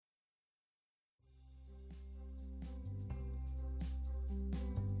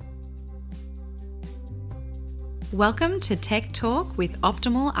Welcome to Tech Talk with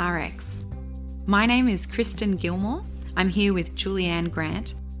Optimal RX. My name is Kristen Gilmore. I'm here with Julianne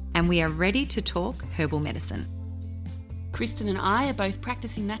Grant, and we are ready to talk herbal medicine. Kristen and I are both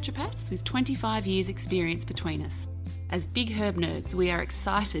practicing naturopaths with 25 years experience between us. As big herb nerds, we are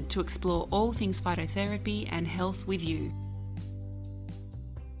excited to explore all things phytotherapy and health with you.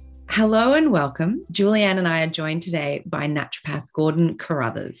 Hello and welcome. Julianne and I are joined today by naturopath Gordon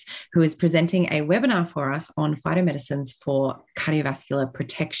Carruthers, who is presenting a webinar for us on phytomedicines for cardiovascular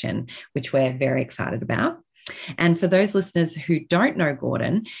protection, which we're very excited about. And for those listeners who don't know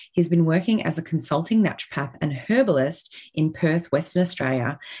Gordon, he's been working as a consulting naturopath and herbalist in Perth, Western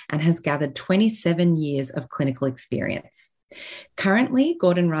Australia, and has gathered 27 years of clinical experience. Currently,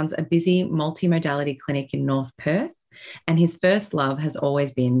 Gordon runs a busy multimodality clinic in North Perth, and his first love has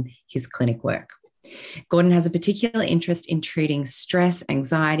always been his clinic work. Gordon has a particular interest in treating stress,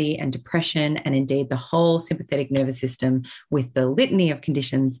 anxiety, and depression, and indeed the whole sympathetic nervous system with the litany of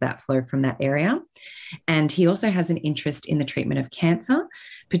conditions that flow from that area. And he also has an interest in the treatment of cancer,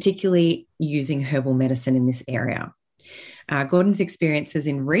 particularly using herbal medicine in this area. Gordon's experiences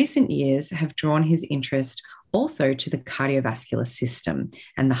in recent years have drawn his interest also to the cardiovascular system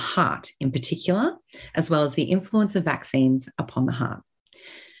and the heart in particular, as well as the influence of vaccines upon the heart.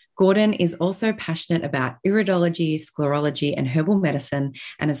 Gordon is also passionate about iridology, sclerology, and herbal medicine,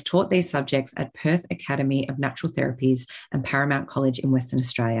 and has taught these subjects at Perth Academy of Natural Therapies and Paramount College in Western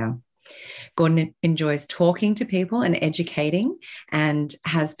Australia. Gordon enjoys talking to people and educating, and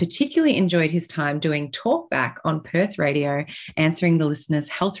has particularly enjoyed his time doing talkback on Perth radio, answering the listeners'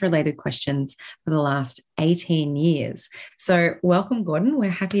 health-related questions for the last 18 years. So welcome, Gordon.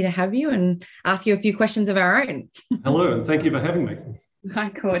 We're happy to have you and ask you a few questions of our own. Hello, and thank you for having me. Hi,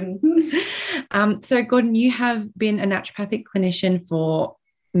 Gordon. So, Gordon, you have been a naturopathic clinician for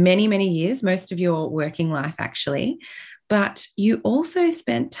many, many years, most of your working life, actually. But you also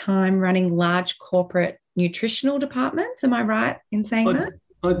spent time running large corporate nutritional departments. Am I right in saying that?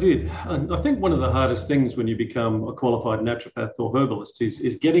 I did. And I think one of the hardest things when you become a qualified naturopath or herbalist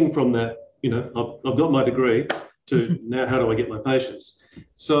is getting from that, I've got my degree to now how do I get my patients?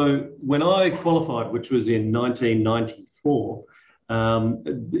 So when I qualified, which was in 1994,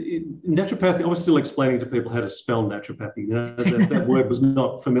 naturopathy, I was still explaining to people how to spell naturopathy. That word was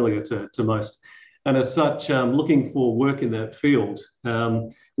not familiar to most. And as such, looking for work in that field there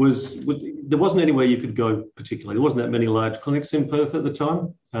wasn't anywhere you could go particularly. There wasn't that many large clinics in Perth at the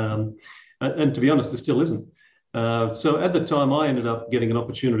time. And to be honest, there still isn't. So at the time, I ended up getting an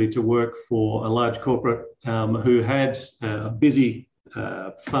opportunity to work for a large corporate who had a busy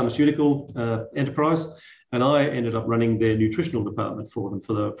pharmaceutical enterprise. And I ended up running their nutritional department for them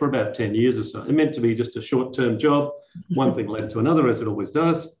for about 10 years or so. It meant to be just a short-term job. One thing led to another, as it always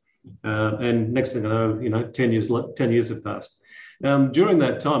does. And next thing I know, 10 years have passed. During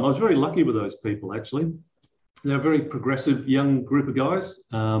that time, I was very lucky with those people, actually. They're a very progressive young group of guys.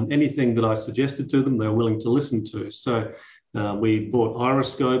 Anything that I suggested to them, they were willing to listen to. So we bought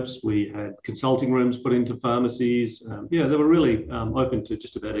iriscopes, we had consulting rooms put into pharmacies. They were really open to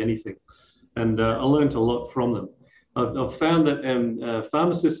just about anything. And I learned a lot from them. I've found that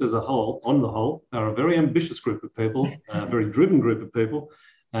pharmacists as a whole, on the whole, are a very ambitious group of people, a very driven group of people,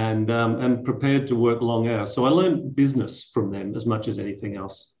 and prepared to work long hours. So I learned business from them as much as anything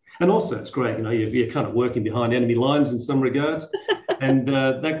else. And also it's great, you're kind of working behind enemy lines in some regards. And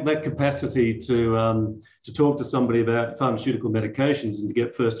that capacity to talk to somebody about pharmaceutical medications and to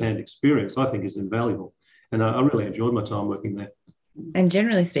get first-hand experience, I think is invaluable. And I really enjoyed my time working there. And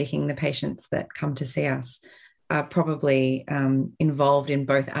generally speaking, the patients that come to see us are probably involved in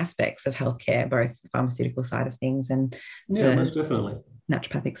both aspects of healthcare, both the pharmaceutical side of things and the most definitely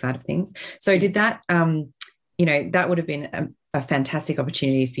naturopathic side of things. So did that, that would have been a fantastic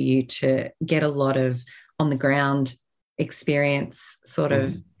opportunity for you to get a lot of on-the-ground experience, sort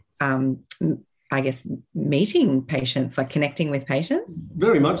of, meeting patients, like connecting with patients?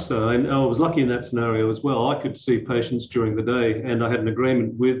 Very much so. And I was lucky in that scenario as well. I could see patients during the day, and I had an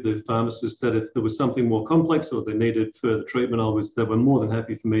agreement with the pharmacist that if there was something more complex or they needed further treatment, they were more than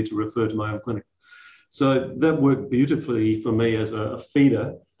happy for me to refer to my own clinic. So that worked beautifully for me as a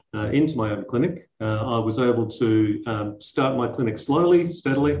feeder into my own clinic. I was able to start my clinic slowly,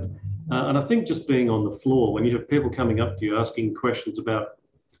 steadily. And I think just being on the floor, when you have people coming up to you asking questions about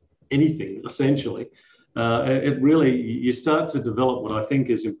anything, essentially, you start to develop what I think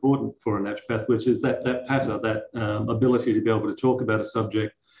is important for a naturopath, which is that patter, that ability to be able to talk about a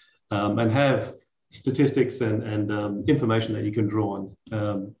subject and have statistics and information that you can draw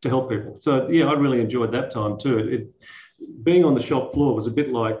on to help people. So, I really enjoyed that time too. being on the shop floor was a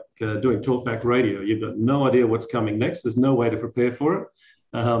bit like doing talkback radio. You've got no idea what's coming next. There's no way to prepare for it.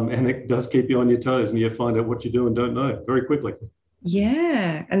 And it does keep you on your toes, and you find out what you do and don't know very quickly.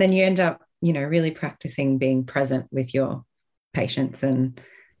 Yeah. And then you end up, really practicing being present with your patients and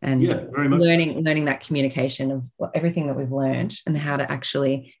very much learning that communication of everything that we've learned, and how to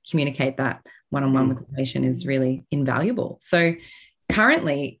actually communicate that one-on-one with the patient is really invaluable. So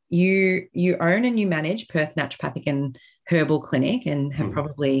currently you own and you manage Perth Naturopathic and Herbal Clinic, and have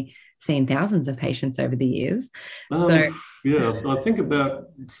probably seen thousands of patients over the years. I think about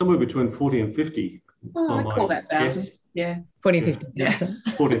somewhere between 40 and 50. I call that 1,000. Yeah. 40 and 50,000.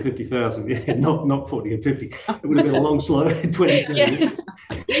 40 and 50,000. Yeah, not 40 and 50. It would have been a long, slow 27 years.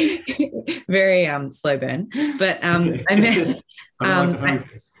 Very slow burn. But I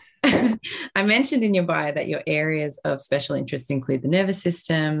mentioned in your bio that your areas of special interest include the nervous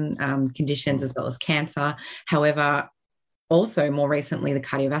system, conditions, as well as cancer. However, also more recently, the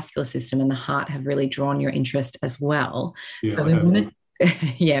cardiovascular system and the heart have really drawn your interest as well. Yeah, so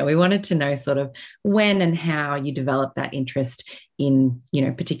we wanted to know sort of when and how you developed that interest in,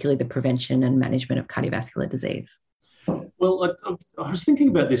 particularly the prevention and management of cardiovascular disease. Well, I was thinking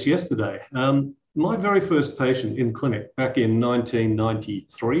about this yesterday. My very first patient in clinic back in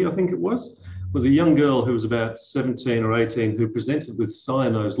 1993, I think it was a young girl who was about 17 or 18 who presented with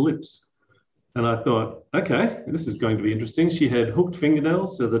cyanose lips. And I thought, okay, this is going to be interesting. She had hooked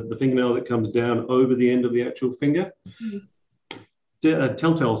fingernails, so that the fingernail that comes down over the end of the actual finger.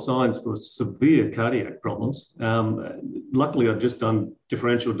 Telltale signs for severe cardiac problems. Luckily, I'd just done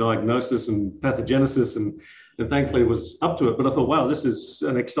differential diagnosis and pathogenesis, and thankfully was up to it. But I thought, wow, this is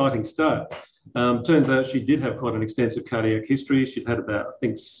an exciting start. Turns out she did have quite an extensive cardiac history. She'd had about, I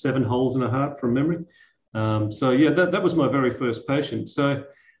think, 7 holes in her heart from memory. That was my very first patient. So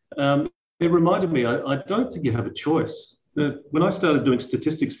it reminded me, I don't think you have a choice. When I started doing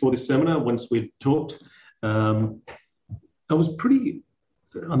statistics for this seminar, once we'd talked, I was pretty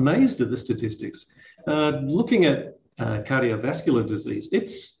amazed at the statistics. Looking at cardiovascular disease,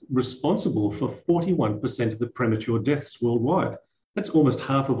 it's responsible for 41% of the premature deaths worldwide. That's almost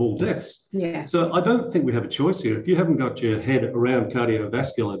half of all deaths. Yeah. So I don't think we have a choice here. If you haven't got your head around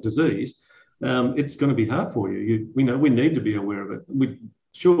cardiovascular disease, it's going to be hard for you. We need to be aware of it. We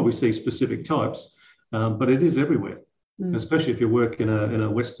see specific types, but it is everywhere, especially if you work in a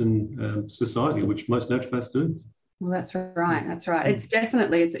Western society, which most naturopaths do. Well, that's right. That's right. It's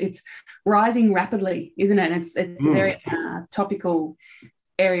definitely, it's rising rapidly, isn't it? And it's a very topical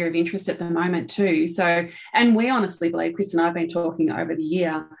area of interest at the moment too. So, and we honestly believe, Chris and I have been talking over the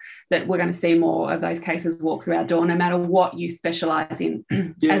year, that we're going to see more of those cases walk through our door, no matter what you specialise in,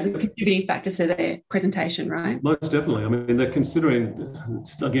 as a contributing factor to their presentation, right? Most definitely. I mean, they're considering,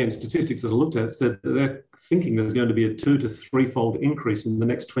 again, statistics that are looked at said that they're thinking there's going to be a 2 to 3-fold increase in the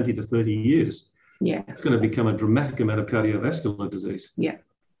next 20 to 30 years. Yeah. It's going to become a dramatic amount of cardiovascular disease. Yeah,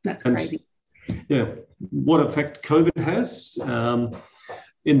 that's crazy. Yeah. What effect COVID has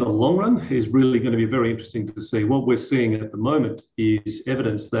in the long run is really going to be very interesting to see. What we're seeing at the moment is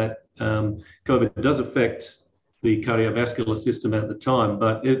evidence that COVID does affect the cardiovascular system at the time,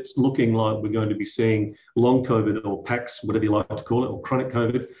 but it's looking like we're going to be seeing long COVID, or PAX, whatever you like to call it, or chronic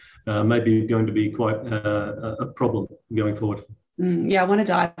COVID, maybe going to be quite a problem going forward. Yeah, I want to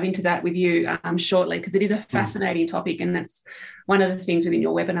dive into that with you shortly, because it is a fascinating topic, and that's one of the things within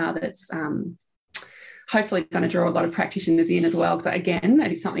your webinar that's hopefully going to draw a lot of practitioners in as well, because again,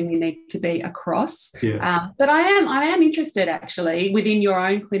 that is something we need to be across. Yeah. But I am interested, actually, within your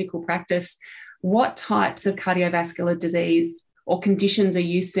own clinical practice, what types of cardiovascular disease or conditions are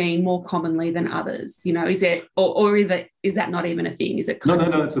you seeing more commonly than others? Is it, or is that not even a thing? Is it?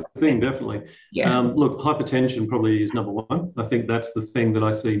 No, it's a thing, definitely. Yeah. Look, hypertension probably is number one. I think that's the thing that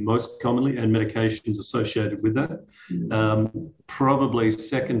I see most commonly, and medications associated with that. Probably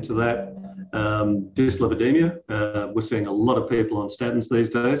second to that, dyslipidemia. We're seeing a lot of people on statins these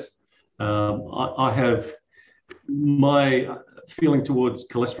days. I have my feeling towards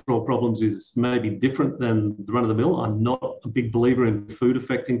cholesterol problems is maybe different than the run-of-the-mill. I'm not a big believer in food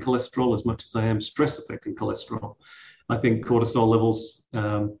affecting cholesterol as much as I am stress affecting cholesterol. I think cortisol levels,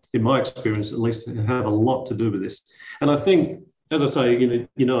 in my experience at least, have a lot to do with this. And I think, as I say, I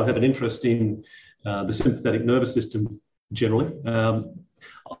have an interest in the sympathetic nervous system generally.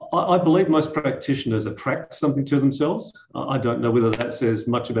 I believe most practitioners attract something to themselves. I don't know whether that says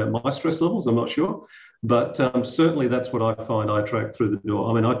much about my stress levels, I'm not sure. But certainly that's what I find I attract through the door.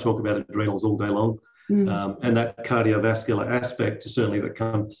 I mean, I talk about adrenals all day long, and that cardiovascular aspect is certainly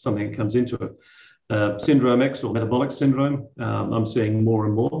something that comes into it. Syndrome X or metabolic syndrome, I'm seeing more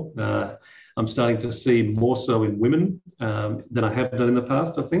and more. I'm starting to see more so in women than I have done in the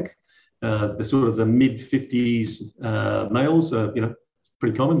past, I think. The sort of the mid-50s males are,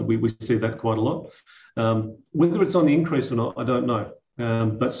 pretty common. We see that quite a lot. Whether it's on the increase or not, I don't know.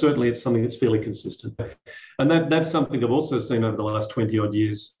 But certainly it's something that's fairly consistent. And that's something I've also seen over the last 20 odd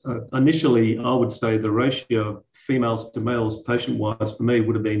years. Initially, I would say the ratio of females to males patient-wise for me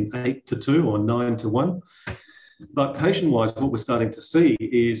would have been 8-2 or 9-1. But patient-wise, what we're starting to see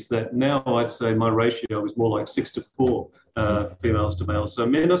is that now I'd say my ratio is more like 6-4 females to males. So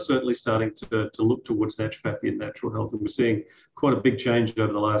men are certainly starting to look towards naturopathy and natural health, and we're seeing quite a big change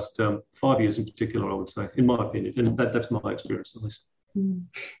over the last 5 years in particular, I would say, in my opinion, and that's my experience at least.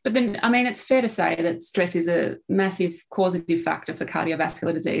 But then, I mean, it's fair to say that stress is a massive causative factor for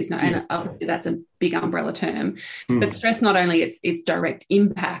cardiovascular disease. Now, and obviously that's a big umbrella term. But stress, not only its direct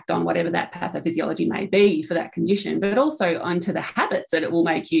impact on whatever that pathophysiology may be for that condition, but also onto the habits that it will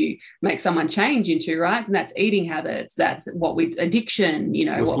make someone change into, right? And that's eating habits. That's addiction,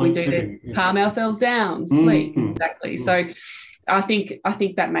 what we do to calm ourselves down, sleep, exactly. So I think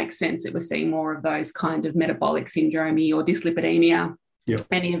that makes sense that we're seeing more of those kind of metabolic syndrome or dyslipidemia,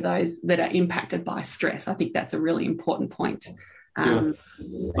 any of those that are impacted by stress. I think that's a really important point. I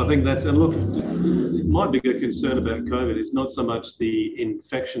think and look, my bigger concern about COVID is not so much the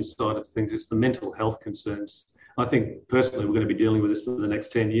infection side of things, it's the mental health concerns. I think personally we're going to be dealing with this for the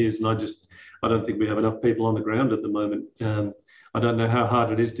next 10 years, and I don't think we have enough people on the ground at the moment. I don't know how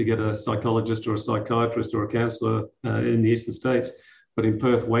hard it is to get a psychologist or a psychiatrist or a counsellor in the eastern states, but in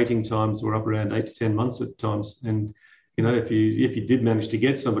Perth, waiting times were up around 8 to 10 months at times. And if you did manage to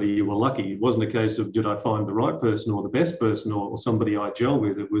get somebody, you were lucky. It wasn't a case of did I find the right person or the best person or somebody I gel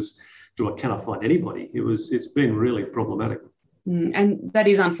with. It was can I find anybody? It's been really problematic. And that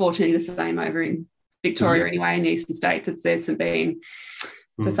is unfortunately the same over in Victoria anyway, in the eastern states. There's been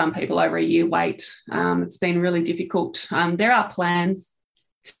for some people over a year wait. It's been really difficult. There are plans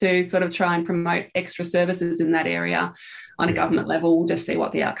to sort of try and promote extra services in that area on a government level. We'll just see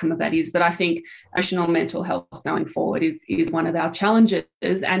what the outcome of that is. But I think emotional mental health going forward is one of our challenges,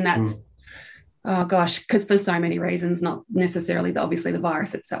 and that's because for so many reasons, not necessarily obviously the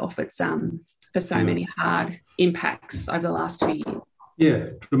virus itself. It's for so many hard impacts over the last 2 years. Yeah,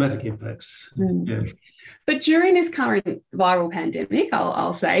 dramatic impacts. Yeah. But during this current viral pandemic,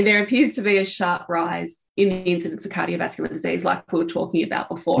 I'll say, there appears to be a sharp rise in the incidence of cardiovascular disease like we were talking about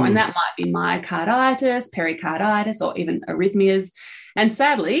before. And that might be myocarditis, pericarditis, or even arrhythmias. And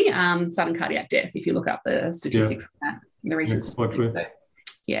sadly, sudden cardiac death, if you look up the statistics of that, the recent statistics. So,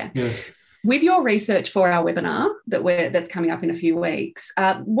 yeah. With your research for our webinar that's coming up in a few weeks,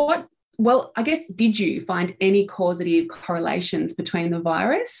 did you find any causative correlations between the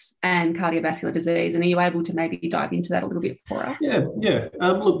virus and cardiovascular disease? And are you able to maybe dive into that a little bit for us? Yeah.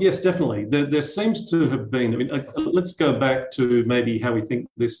 Look, yes, definitely. There seems to have been, let's go back to maybe how we think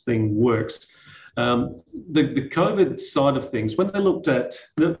this thing works. The COVID side of things, when they looked at,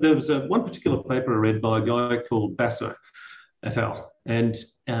 there was one particular paper I read by a guy called Basso et al. And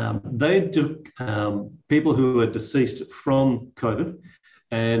they took people who were deceased from COVID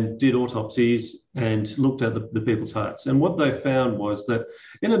and did autopsies and looked at the people's hearts. And what they found was that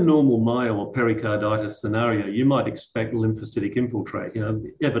in a normal myo or pericarditis scenario, you might expect lymphocytic infiltrate,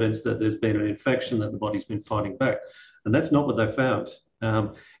 evidence that there's been an infection that the body's been fighting back. And that's not what they found.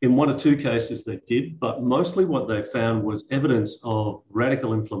 In 1 or 2 cases they did, but mostly what they found was evidence of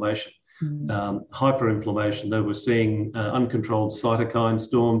radical inflammation, hyperinflammation. They were seeing uncontrolled cytokine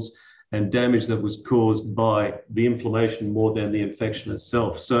storms and damage that was caused by the inflammation more than the infection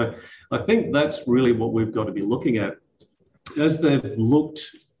itself. So I think that's really what we've got to be looking at. As they've looked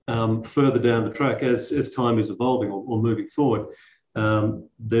further down the track, as time is evolving or moving forward,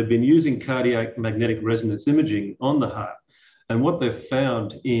 they've been using cardiac magnetic resonance imaging on the heart. And what they've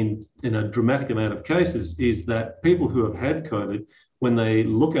found in a dramatic amount of cases is that people who have had COVID, when they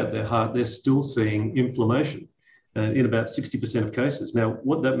look at their heart, they're still seeing inflammation. In about 60% of cases. Now,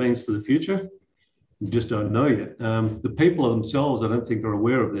 what that means for the future, we just don't know yet. The people themselves, I don't think, are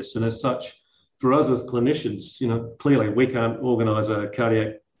aware of this. And as such, for us as clinicians, clearly we can't organise a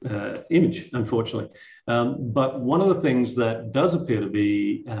cardiac image, unfortunately. But one of the things that does appear to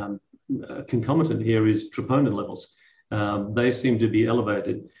be concomitant here is troponin levels. They seem to be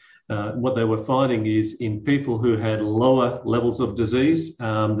elevated. What they were finding is in people who had lower levels of disease,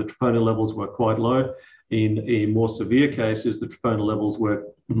 the troponin levels were quite low. In more severe cases, the troponin levels were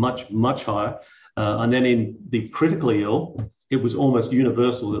much, much higher. And then in the critically ill, it was almost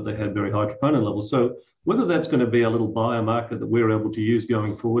universal that they had very high troponin levels. So whether that's going to be a little biomarker that we're able to use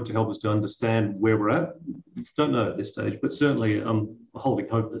going forward to help us to understand where we're at, don't know at this stage, but certainly I'm holding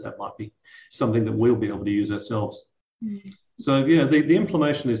hope that that might be something that we'll be able to use ourselves. So yeah, the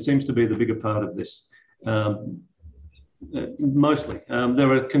inflammation seems to be the bigger part of this, mostly.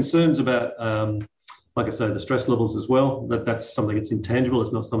 There are concerns about, like I say, the stress levels as well. That's something that's intangible.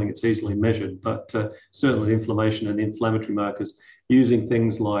 It's not something that's easily measured, but certainly the inflammation and the inflammatory markers using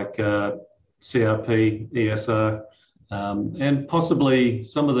things like CRP, ESR, and possibly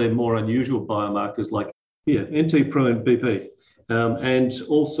some of the more unusual biomarkers like NT-proBNP, and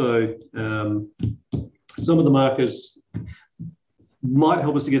also some of the markers might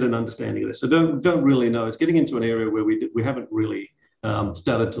help us to get an understanding of this. So don't really know. It's getting into an area where we haven't really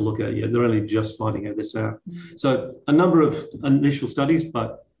started to look at it yet. They're only just finding this out. So a number of initial studies,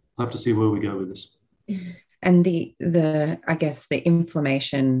 but I'll have to see where we go with this. And the I guess the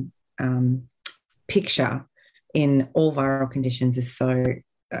inflammation picture in all viral conditions is so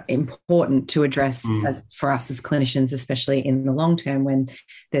important to address for us as clinicians, especially in the long term when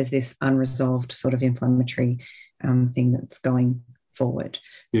there's this unresolved sort of inflammatory thing that's going forward.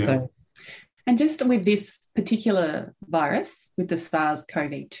 Yeah. So, and just with this particular virus, with the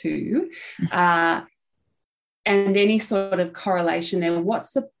SARS-CoV-2, and any sort of correlation there,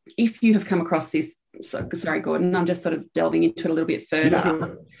 if you have come across this, sorry, Gordon, I'm just sort of delving into it a little bit further. Yeah,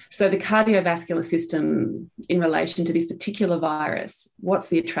 sure. So the cardiovascular system in relation to this particular virus, what's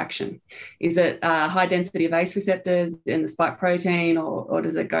the attraction? Is it high density of ACE receptors and the spike protein, or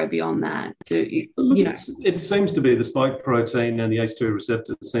does it go beyond that? It seems to be the spike protein and the ACE2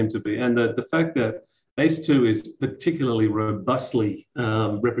 receptors seem to be, and the fact that ACE2 is particularly robustly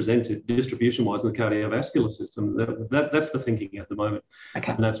represented distribution-wise in the cardiovascular system. That's the thinking at the moment.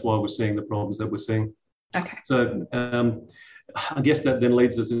 Okay. And that's why we're seeing the problems that we're seeing. Okay. So I guess that then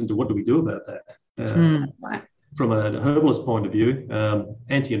leads us into what do we do about that? Right. From a herbalist point of view,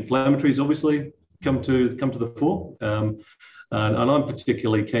 anti-inflammatories obviously come to the fore. And I'm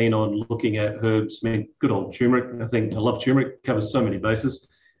particularly keen on looking at herbs. I mean, good old turmeric. I love turmeric, covers so many bases.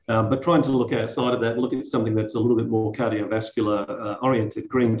 But trying to look outside of that, look at something that's a little bit more cardiovascular oriented.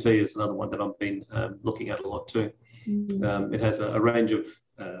 Green tea is another one that I've been looking at a lot too. It has a range of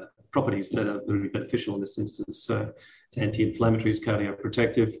properties that are very beneficial in this instance. So it's anti-inflammatory, it's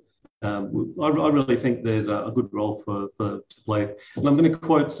cardioprotective. I really think there's a good role to play. And I'm going to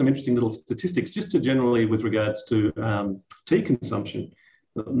quote some interesting little statistics just to generally with regards to tea consumption.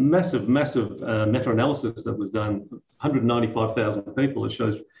 Massive meta-analysis that was done, 195,000 people. It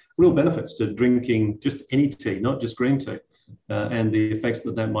shows real benefits to drinking just any tea, not just green tea, and the effects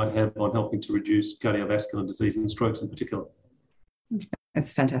that might have on helping to reduce cardiovascular disease and strokes in particular.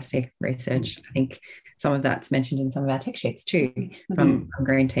 It's fantastic research. I think some of that's mentioned in some of our tech sheets too from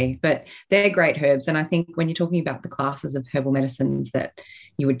green tea, but they're great herbs. And I think when you're talking about the classes of herbal medicines that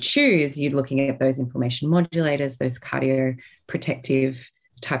you would choose, you're looking at those inflammation modulators, those cardioprotective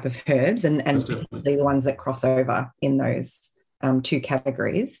type of herbs, and particularly the ones that cross over in those two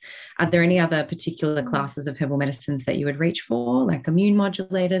categories. Are there any other particular classes of herbal medicines that you would reach for, like immune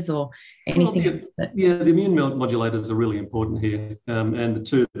modulators or anything else? Yeah, the immune modulators are really important here. And the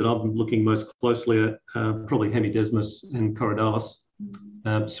two that I'm looking most closely at probably hemidesmus and cordyceps.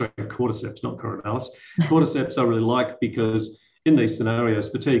 Cordyceps, not cordyceps. Cordyceps I really like because in these scenarios,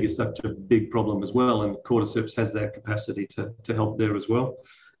 fatigue is such a big problem as well, and cordyceps has that capacity to help there as well.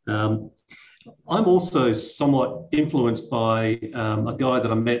 I'm also somewhat influenced by a guy that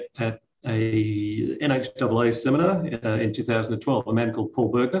I met at a NHAA seminar in 2012, a man called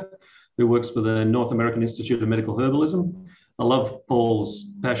Paul Bergner, who works for the North American Institute of Medical Herbalism. I love Paul's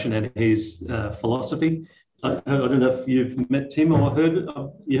passion and his philosophy. I don't know if you've met him or heard.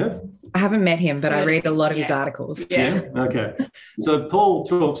 You have? I haven't met him, but I read a lot of his articles. Yeah. Okay. So Paul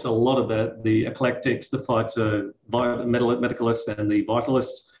talks a lot about the eclectics, the phyto-medicalists and the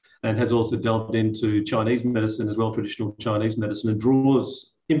vitalists, and has also delved into Chinese medicine as well, traditional Chinese medicine, and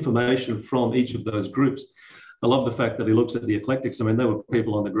draws information from each of those groups. I love the fact that he looks at the eclectics. I mean, there were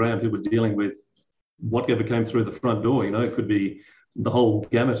people on the ground who were dealing with whatever came through the front door. It could be the whole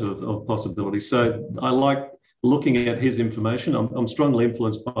gamut of possibilities. So I like looking at his information. I'm strongly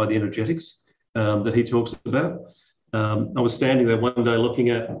influenced by the energetics that he talks about. I was standing there one day looking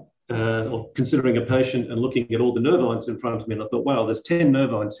at or considering a patient and looking at all the nervines in front of me, and I thought, wow, there's 10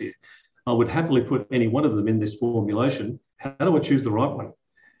 nervines here. I would happily put any one of them in this formulation. How do I choose the right one?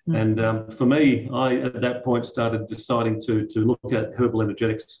 And for me, I at that point started deciding to look at herbal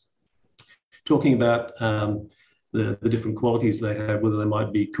energetics, talking about the different qualities they have, whether they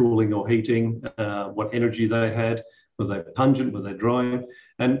might be cooling or heating, what energy they had, Were they pungent? Were they drying?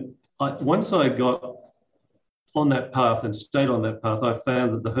 And once I got on that path and stayed on that path, I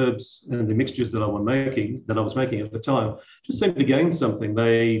found that the herbs and the mixtures that I was making at the time, just seemed to gain something.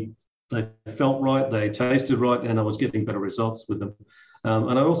 They felt right, they tasted right, and I was getting better results with them.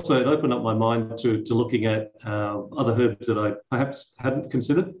 And I also, it opened up my mind to looking at other herbs that I perhaps hadn't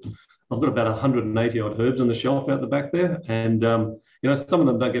considered. I've got about 180 odd herbs on the shelf out the back there, and some of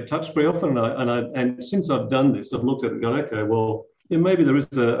them don't get touched very often. And since I've done this, I've looked at it and gone, okay, well, maybe there is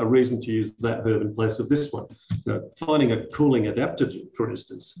a reason to use that herb in place of this one. Finding a cooling adaptogen, for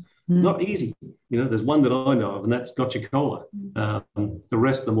instance, not easy. There's one that I know of, and that's Gotcha Cola. The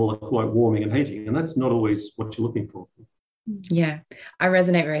rest of them all are quite warming and heating, and that's not always what you're looking for. Yeah, I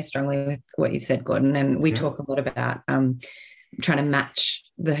resonate very strongly with what you've said, Gordon, and we talk a lot about trying to match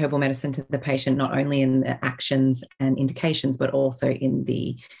the herbal medicine to the patient, not only in the actions and indications, but also in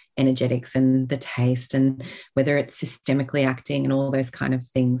the energetics and the taste, and whether it's systemically acting and all those kind of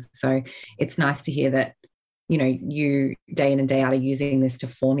things. So it's nice to hear that, you day in and day out are using this to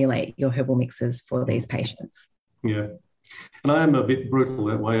formulate your herbal mixes for these patients. Yeah. And I am a bit brutal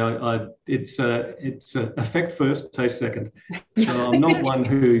that way. It's effect first, taste second. So I'm not one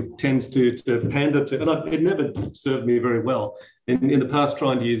who tends to pander to, and it never served me very well. In the past,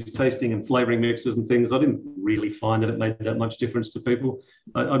 trying to use tasting and flavouring mixes and things, I didn't really find that it made that much difference to people.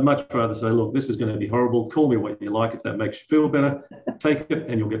 I'd much rather say, look, this is going to be horrible. Call me what you like. If that makes you feel better, take it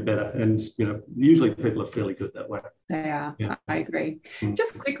and you'll get better. And, usually people are fairly good that way. They are. Yeah. I agree.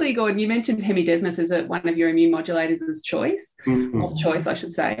 Just quickly, Gordon, you mentioned hemidesmus as one of your immune modulators as choice, or choice, I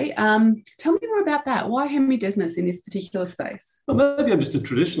should say. Tell me more about that. Why hemidesmus in this particular space? Well, maybe I'm just a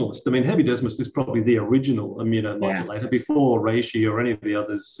traditionalist. I mean, hemidesmus is probably the original immunomodulator before reishi or any of the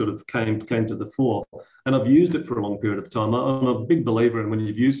others sort of came to the fore. And I've used it for a long period of time. I'm a big believer in when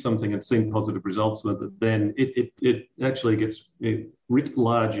you've used something and seen positive results with it, then it actually gets writ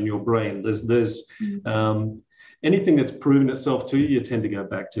large in your brain. There's anything that's proven itself to you, you tend to go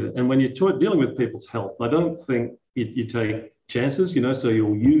back to it. And when you're dealing with people's health, I don't think you take chances, so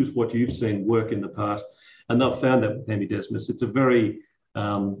you'll use what you've seen work in the past. And I've found that with hemidesmus. It's a very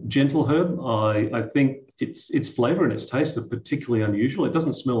gentle herb. I think its flavour and its taste are particularly unusual. It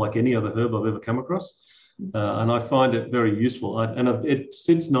doesn't smell like any other herb I've ever come across. And I find it very useful. It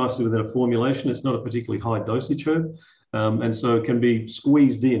sits nicely within a formulation. It's not a particularly high dosage herb. And so it can be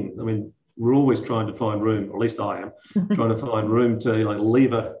squeezed in. I mean, we're always trying to find room, or at least I am, trying to find room to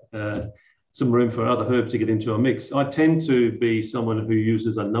leave some room for other herbs to get into a mix. I tend to be someone who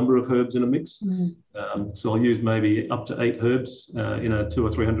uses a number of herbs in a mix. So I'll use maybe up to 8 herbs in a 200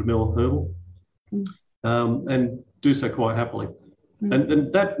 or 300 ml herbal, and do so quite happily.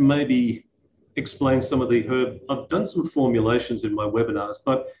 And that maybe explains some of the herb. I've done some formulations in my webinars,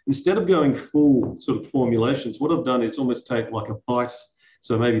 but instead of going full sort of formulations, what I've done is almost take like a bite.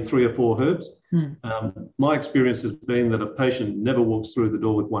 So maybe 3 or 4 herbs. My experience has been that a patient never walks through the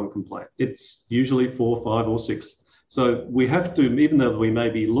door with one complaint. It's usually 4, 5 or 6. So we have to, even though we may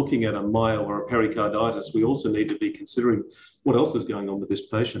be looking at a myo or a pericarditis, we also need to be considering what else is going on with this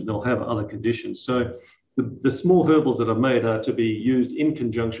patient. They'll have other conditions. So the small herbals that I've made are to be used in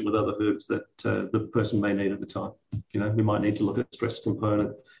conjunction with other herbs that the person may need at the time. We might need to look at stress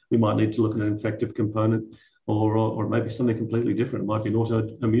component. We might need to look at an infective component. Or maybe something completely different. It might be an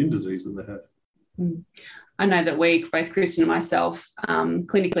autoimmune disease that they have. I know that we, both Kristen and myself,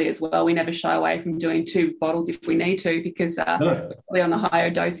 clinically as well, we never shy away from doing 2 bottles if we need to, because we're on the higher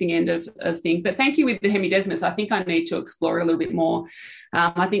dosing end of things. But thank you with the hemidesmus. I think I need to explore it a little bit more.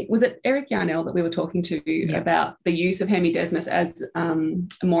 I think, was it Eric Yarnell that we were talking to about the use of hemidesmus as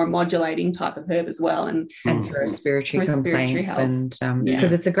a more modulating type of herb as well, and for respiratory complaints, health. And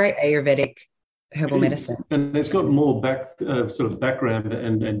because it's a great Ayurvedic herbal medicine, and it's got more sort of background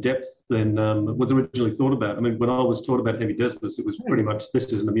and depth than was originally thought about. I mean, when I was taught about hemidesmus, it was pretty much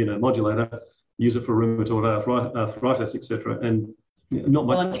this is an immunomodulator, use it for rheumatoid arthritis, etc., and not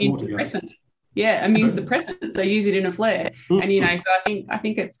much more to go. Yeah, immune suppressant. So use it in a flare, and so I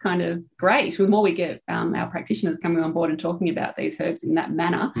think it's kind of great. The more we get our practitioners coming on board and talking about these herbs in that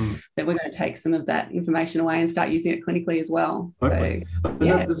manner, that we're going to take some of that information away and start using it clinically as well. Okay. So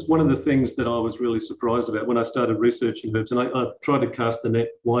that's one of the things that I was really surprised about when I started researching herbs, and I tried to cast the net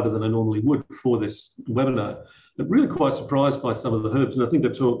wider than I normally would before this webinar. I'm really quite surprised by some of the herbs, and I think I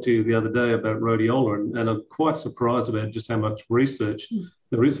talked to you the other day about rhodiola, and I'm quite surprised about just how much research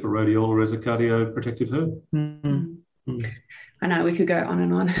there is for rhodiola as a cardioprotective herb. I know we could go on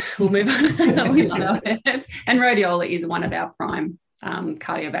and on. We'll move on. We love our herbs, and rhodiola is one of our prime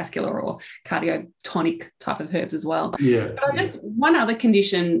cardiovascular or cardiotonic type of herbs as well. Yeah. But just one other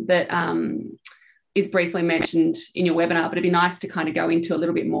condition that is briefly mentioned in your webinar, but it'd be nice to kind of go into a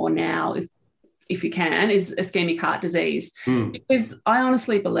little bit more now, if you can, is ischemic heart disease. Because I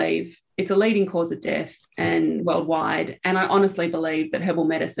honestly believe it's a leading cause of death and worldwide. And I honestly believe that herbal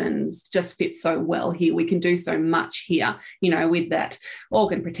medicines just fit so well here. We can do so much here, with that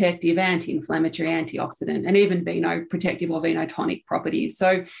organ protective, anti-inflammatory, antioxidant, and even venoprotective or venotonic properties.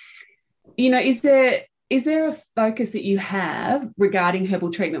 So, is there a focus that you have regarding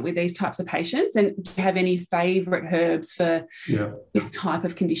herbal treatment with these types of patients? And do you have any favourite herbs for this type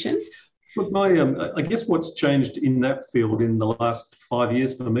of condition? Look, I guess what's changed in that field in the last 5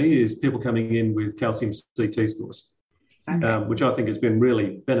 years for me is people coming in with calcium CT scores, which I think has been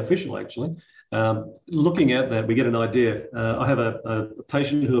really beneficial, actually. Looking at that, we get an idea. I have a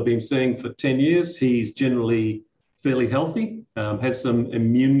patient who I've been seeing for 10 years. He's generally fairly healthy, has some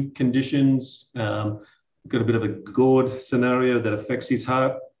immune conditions, got a bit of a GORD scenario that affects his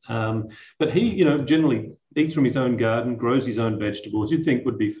heart. But he, generally eats from his own garden, grows his own vegetables, you'd think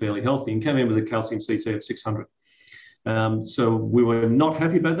would be fairly healthy, and came in with a calcium CT of 600. So we were not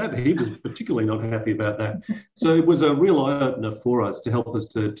happy about that. He was particularly not happy about that. So it was a real eye-opener for us to help us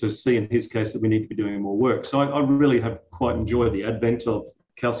to see in his case that we need to be doing more work. So I really have quite enjoyed the advent of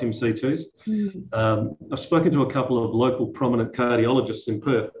calcium CTs. I've spoken to a couple of local prominent cardiologists in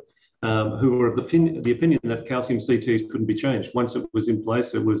Perth who were of the opinion that calcium CTs couldn't be changed. Once it was in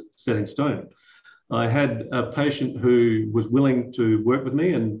place, it was set in stone. I had a patient who was willing to work with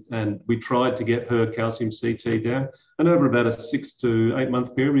me, and we tried to get her calcium CT down. And over about a 6 to 8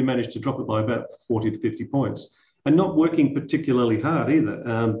 month period, we managed to drop it by about 40 to 50 points. And not working particularly hard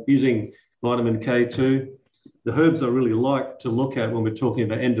either, using vitamin K2. The herbs I really like to look at when we're talking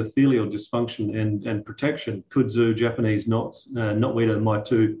about endothelial dysfunction and protection, kudzu, Japanese knotweed are my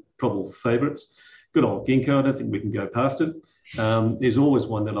two probable favourites. Good old ginkgo, I don't think we can go past it. Is always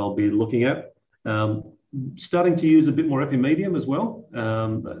one that I'll be looking at. Starting to use a bit more epimedium as well,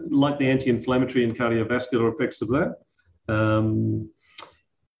 like the anti-inflammatory and cardiovascular effects of that.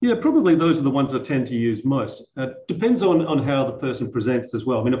 Probably those are the ones I tend to use most. Depends on how the person presents as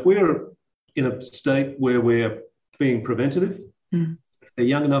well. I mean, if we're in a state where we're being preventative, they're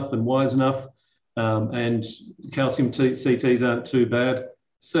young enough and wise enough, and calcium CTs aren't too bad.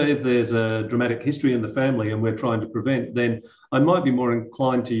 Say if there's a dramatic history in the family and we're trying to prevent, then I might be more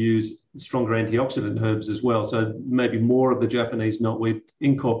inclined to use stronger antioxidant herbs as well. So maybe more of the Japanese knotweed,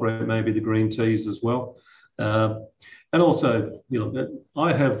 incorporate maybe the green teas as well. And also,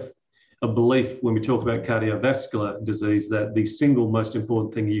 I have a belief when we talk about cardiovascular disease that the single most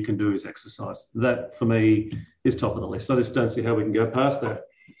important thing you can do is exercise. That, for me, is top of the list. I just don't see how we can go past that.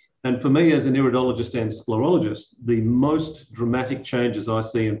 And for me, as an iridologist and sclerologist, the most dramatic changes I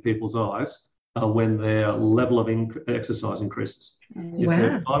see in people's eyes are when their level of exercise increases.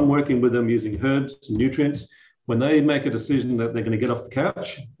 Wow. If I'm working with them using herbs and nutrients, when they make a decision that they're going to get off the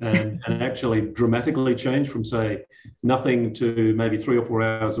couch and actually dramatically change from, say, nothing to maybe 3 or 4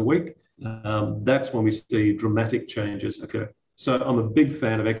 hours a week, that's when we see dramatic changes occur. So I'm a big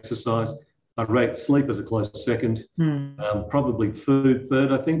fan of exercise. I rate sleep as a close second, probably food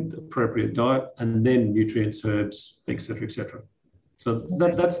third, I think, appropriate diet, and then nutrients, herbs, et cetera, et cetera. So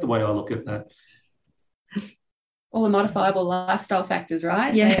that's the way I look at that. All the modifiable lifestyle factors,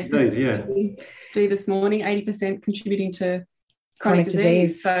 right? Yeah. Indeed, yeah. Do this morning, 80% contributing to chronic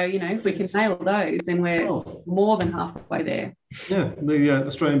disease. So, if we can nail those, then we're more than halfway there. Yeah, the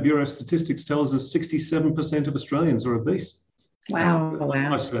Australian Bureau of Statistics tells us 67% of Australians are obese. Wow. I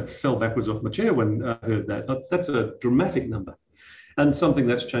just fell backwards off my chair when I heard that. That's a dramatic number and something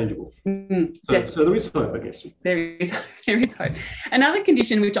that's changeable. So there is hope, I guess. There is hope. Another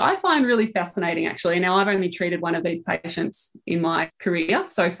condition which I find really fascinating, actually. Now, I've only treated one of these patients in my career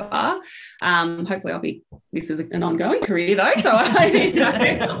so far. Hopefully this is an ongoing career though, so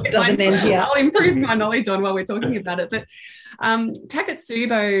doesn't end here. I'll improve my knowledge on while we're talking about it. But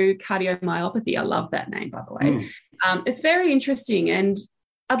Takotsubo cardiomyopathy, I love that name, by the way. It's very interesting, and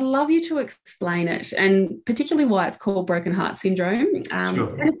I'd love you to explain it, and particularly why it's called broken heart syndrome,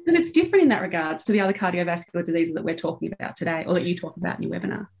 Sure. and because it's different in that regards to the other cardiovascular diseases that we're talking about today, or that you talk about in your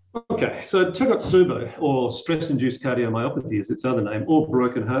webinar. Okay, so Takotsubo, or stress-induced cardiomyopathy is its other name, or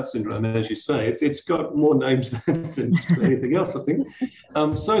broken heart syndrome, as you say. It's got more names than just anything else, I think.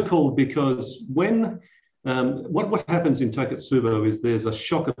 So called because when what happens in Takotsubo is there's a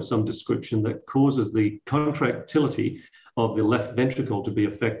shock of some description that causes the contractility of the left ventricle to be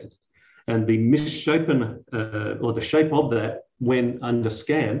affected. And the misshapen, or the shape of that when under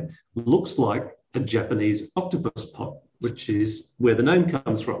scan, looks like a Japanese octopus pot, which is where the name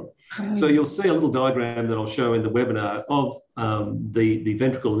comes from. So you'll see a little diagram that I'll show in the webinar of the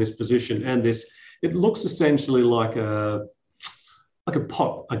ventricle in this position and this It looks essentially like a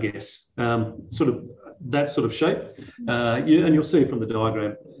pot, I guess, sort of that sort of shape. And you'll see from the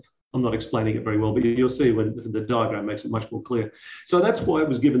diagram. I'm not explaining it very well, but you'll see when the diagram makes it much more clear. So that's why it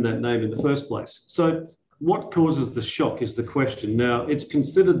was given that name in the first place. So what causes the shock is the question. Now, it's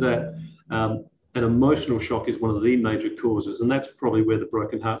considered that an emotional shock is one of the major causes, and that's probably where the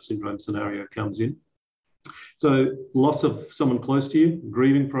broken heart syndrome scenario comes in. So loss of someone close to you,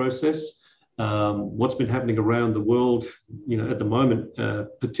 grieving process, what's been happening around the world, at the moment,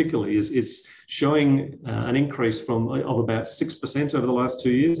 particularly, is showing an increase of about 6% over the last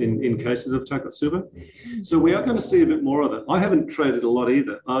 2 years in cases of Takotsubo. So we are going to see a bit more of it. I haven't traded a lot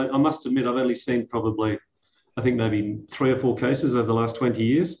either. I must admit, I've only seen probably, I think maybe 3 or 4 cases over the last 20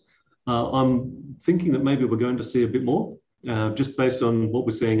 years. I'm thinking that maybe we're going to see a bit more, just based on what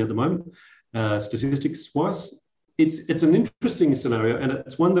we're seeing at the moment, statistics-wise. It's an interesting scenario, and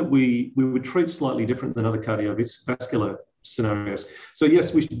it's one that we would treat slightly different than other cardiovascular scenarios. So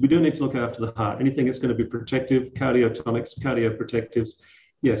yes, we do need to look after the heart. Anything that's going to be protective, cardiotonics, cardioprotectives,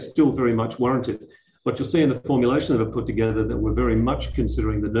 yes, still very much warranted. But you'll see in the formulation that I've put together that we're very much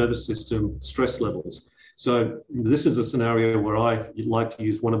considering the nervous system stress levels. So this is a scenario where I like to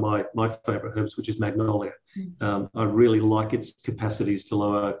use one of my favorite herbs, which is magnolia. I really like its capacities to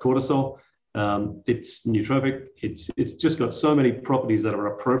lower cortisol. It's nootropic. It's just got so many properties that are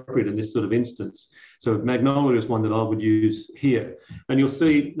appropriate in this sort of instance. So magnolia is one that I would use here. And you'll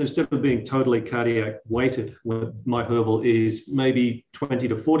see, instead of being totally cardiac weighted, my herbal is maybe 20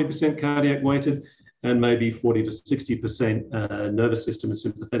 to 40% cardiac weighted, and maybe 40 to 60% nervous system and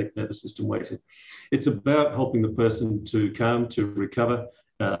sympathetic nervous system weighted. It's about helping the person to calm, to recover,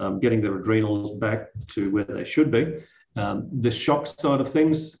 getting their adrenals back to where they should be. The shock side of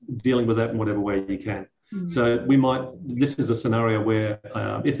things, dealing with that in whatever way you can. So this is a scenario where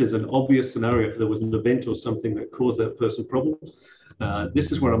if there's an obvious scenario, if there was an event or something that caused that person problems,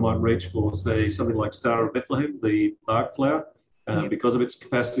 this is where I might reach for, say, something like Star of Bethlehem, the Bach flower, because of its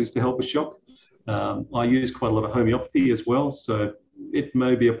capacities to help with shock. I use quite a lot of homeopathy as well, so it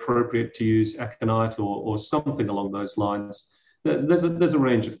may be appropriate to use aconite or something along those lines. There's a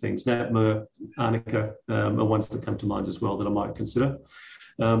range of things. Nat myrrh, arnica are ones that come to mind as well that I might consider.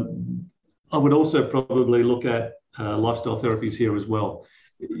 I would also probably look at lifestyle therapies here as well.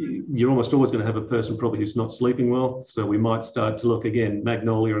 You're almost always going to have a person probably who's not sleeping well, so we might start to look again.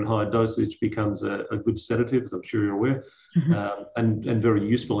 Magnolia in high dosage becomes a good sedative, as I'm sure you're aware, and very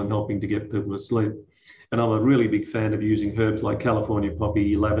useful in helping to get people to sleep. And I'm a really big fan of using herbs like California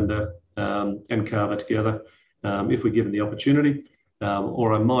poppy, lavender, and kava together, if we're given the opportunity.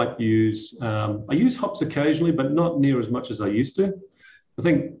 Or I might use hops occasionally, but not near as much as I used to. I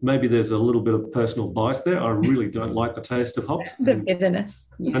think maybe there's a little bit of personal bias there. I really don't like the taste of hops. The bitterness.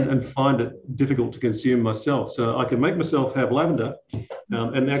 And find it difficult to consume myself. So I can make myself have lavender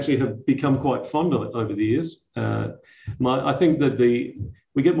and actually have become quite fond of it over the years. I think that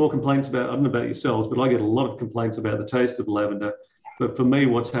we get more complaints about, I don't know about yourselves, but I get a lot of complaints about the taste of lavender. But for me,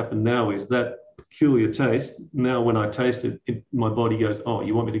 what's happened now is that peculiar taste, now when I taste it, my body goes, oh,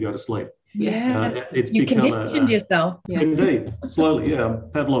 you want me to go to sleep? Yeah, it's you become conditioned yourself. Indeed, slowly, yeah.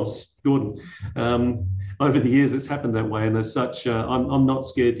 Pavlov's Gordon. Over the years, it's happened that way, and as such, I'm not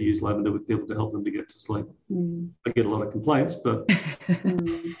scared to use lavender with people to help them to get to sleep. I get a lot of complaints, but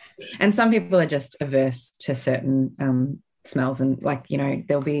and some people are just averse to certain smells, and I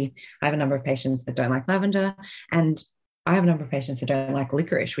have a number of patients that don't like lavender, and I have a number of patients that don't like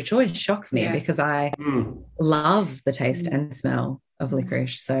licorice, which always shocks me because I love the taste and smell of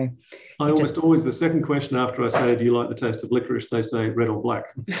licorice. So I always, the second question after I say, do you like the taste of licorice? They say red or black.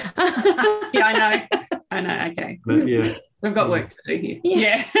 Yeah, I know. Okay. But, yeah. We've got work to do here.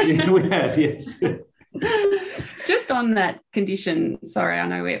 Yeah. Yeah, we have, yes. Just on that condition, sorry, I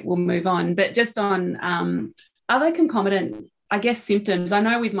know we'll move on, but just on other concomitant, I guess, symptoms. I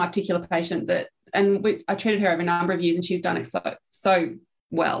know with my particular patient that, I treated her over a number of years, and she's done it so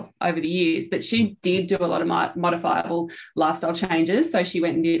well over the years, but she did do a lot of modifiable lifestyle changes. So she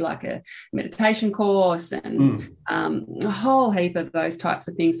went and did like a meditation course and a whole heap of those types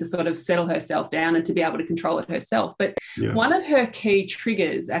of things to sort of settle herself down and to be able to control it herself. But one of her key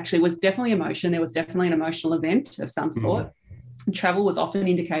triggers actually was definitely emotion. There was definitely an emotional event of some sort. Travel was often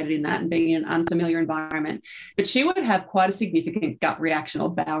indicated in that, and being in an unfamiliar environment. But she would have quite a significant gut reaction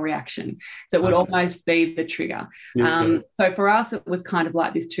or bowel reaction that would almost be the trigger. So for us, it was kind of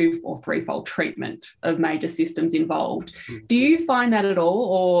like this 2 or 3-fold treatment of major systems involved. Do you find that at all,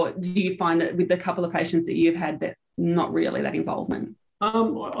 or do you find that with the couple of patients that you've had that not really that involvement?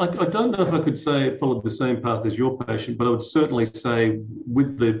 I don't know if I could say it followed the same path as your patient, but I would certainly say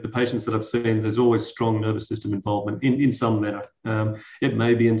with the patients that I've seen, there's always strong nervous system involvement in some manner. It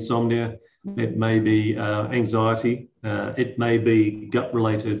may be insomnia, it may be anxiety, it may be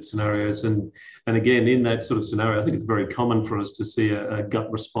gut-related scenarios. And again, in that sort of scenario, I think it's very common for us to see a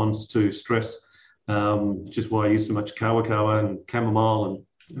gut response to stress, which is why I use so much kawa and chamomile and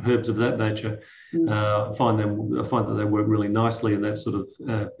herbs of that nature. I find that they work really nicely in that sort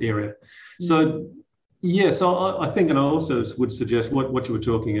of area. So yes, I think, and I also would suggest what you were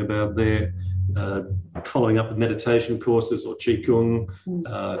talking about there, following up with meditation courses or qigong,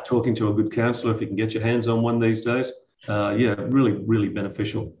 talking to a good counsellor if you can get your hands on one these days. Really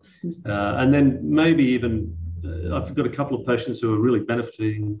beneficial. And then maybe even I've got a couple of patients who are really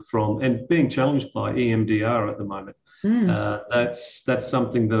benefiting from and being challenged by EMDR at the moment. That's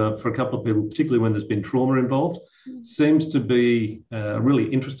something that for a couple of people, particularly when there's been trauma involved, seems to be a really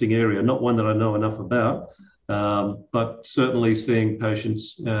interesting area, not one that I know enough about, but certainly seeing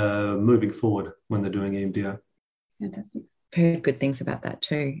patients moving forward when they're doing EMDR. Fantastic. Heard good things about that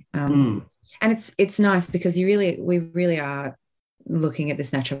too. And it's nice because we really are looking at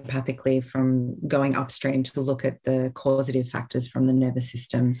this naturopathically from going upstream to look at the causative factors from the nervous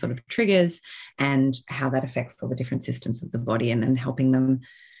system sort of triggers and how that affects all the different systems of the body, and then helping them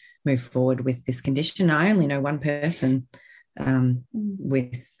move forward with this condition. I only know one person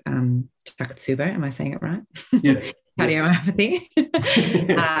with Takotsubo. Am I saying it right? Yeah. Cardiomyopathy.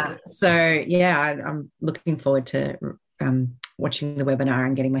 I'm looking forward to watching the webinar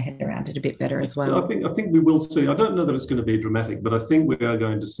and getting my head around it a bit better as well. I think we will see. I don't know that it's going to be dramatic, but I think we are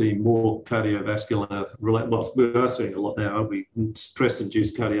going to see more cardiovascular. Well, we are seeing a lot now, aren't we?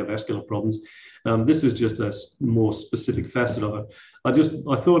 Stress-induced cardiovascular problems. This is just a more specific facet of it. I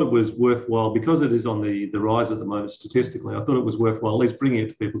thought it was worthwhile, because it is on the rise at the moment statistically. I thought it was worthwhile at least bringing it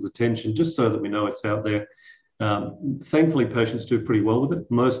to people's attention, just so that we know it's out there. Thankfully, patients do pretty well with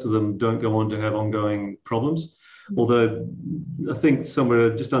it. Most of them don't go on to have ongoing problems, although I think somewhere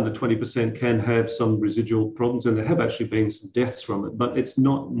just under 20% can have some residual problems, and there have actually been some deaths from it, but it's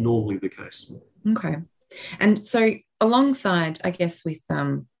not normally the case. Okay. And so alongside, I guess, with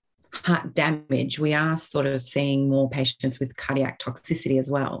heart damage, we are sort of seeing more patients with cardiac toxicity as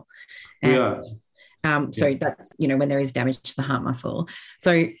well. And, so that's, when there is damage to the heart muscle.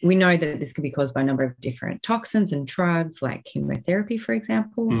 So we know that this can be caused by a number of different toxins and drugs like chemotherapy, for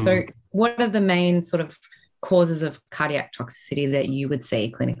example. So what are the main sort of causes of cardiac toxicity that you would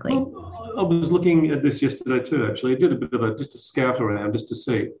see clinically? Well, I was looking at this yesterday too, actually. I did a bit of just a scout around just to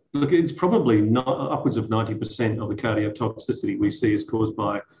see. Look, it's probably not upwards of 90% of the cardiac toxicity we see is caused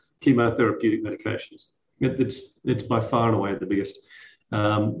by chemotherapeutic medications. It's by far and away the biggest.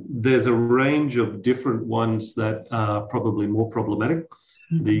 There's a range of different ones that are probably more problematic.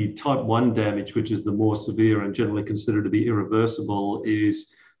 The type 1 damage, which is the more severe and generally considered to be irreversible,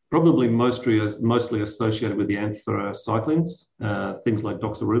 is probably mostly associated with the anthracyclines, things like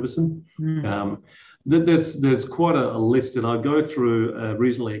doxorubicin. There's quite a list, and I'll go through a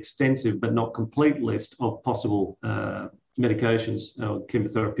reasonably extensive but not complete list of possible medications,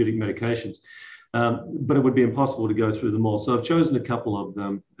 chemotherapeutic medications. But it would be impossible to go through them all. So I've chosen a couple of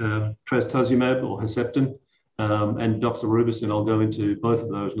them, trastuzumab or Herceptin and doxorubicin. I'll go into both of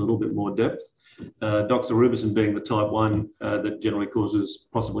those in a little bit more depth. Doxorubicin being the type 1 that generally causes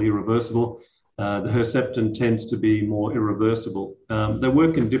possibly irreversible. The Herceptin tends to be more irreversible. They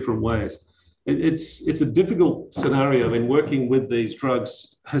work in different ways. It's a difficult scenario in working with these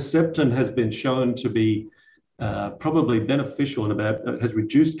drugs. Herceptin has been shown to be probably beneficial and has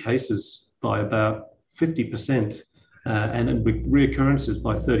reduced cases by about 50% and reoccurrences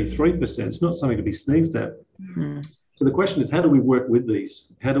by 33%. It's not something to be sneezed at. So the question is, how do we work with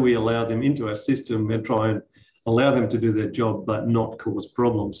these? How do we allow them into our system and try and allow them to do their job but not cause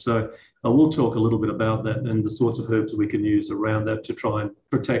problems? So I will talk a little bit about that and the sorts of herbs that we can use around that to try and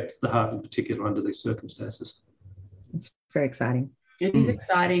protect the heart in particular under these circumstances. It's very exciting. It is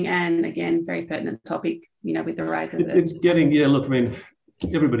exciting, and again, very pertinent topic, with the rise of it's getting, look, I mean,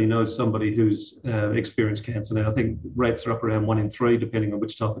 everybody knows somebody who's experienced cancer now. I think rates are up around 1 in 3, depending on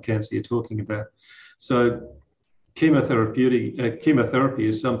which type of cancer you're talking about. So chemotherapy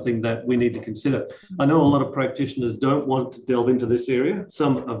is something that we need to consider. I know a lot of practitioners don't want to delve into this area.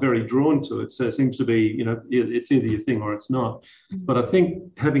 Some are very drawn to it. So it seems to be, it's either your thing or it's not. But I think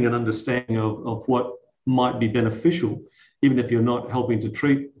having an understanding of what might be beneficial, even if you're not helping to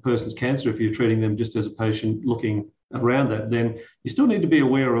treat the person's cancer, if you're treating them just as a patient looking around that, then you still need to be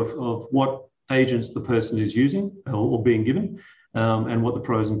aware of what agents the person is using or being given. and what the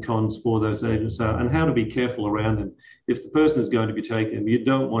pros and cons for those agents are, and how to be careful around them. If the person is going to be taking them, you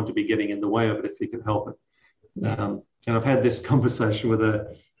don't want to be getting in the way of it if you can help it. And I've had this conversation with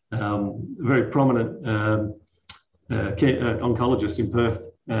a very prominent oncologist in Perth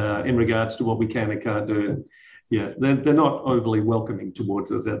in regards to what we can and can't do. Yeah, they're not overly welcoming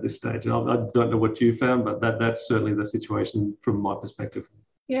towards us at this stage. And I don't know what you found, but that's certainly the situation from my perspective.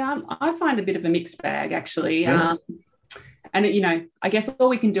 Yeah, I find a bit of a mixed bag, actually. Yeah. And, I guess all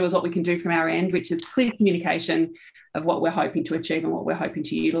we can do is what we can do from our end, which is clear communication of what we're hoping to achieve and what we're hoping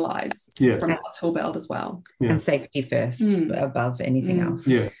to utilise from our tool belt as well. Yeah. And safety first above anything else.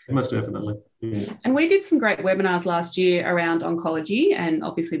 Yeah, most definitely. Yeah. And we did some great webinars last year around oncology and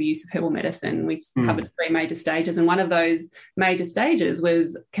obviously the use of herbal medicine. We covered 3 major stages, and one of those major stages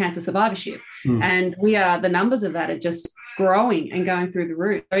was cancer survivorship. And the numbers of that are just growing and going through the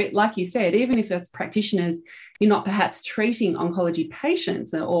roof. So like you said, even if as practitioners, you're not perhaps treating oncology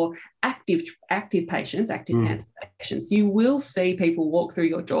patients or active patients, cancer patients, you will see people walk through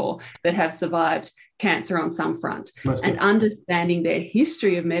your door that have survived cancer on some front. And understanding their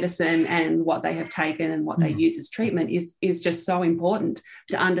history of medicine and what they have taken and what they use as treatment is just so important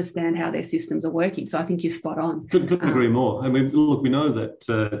to understand how their systems are working. So I think you're spot on. Couldn't agree more. I mean, look, we know that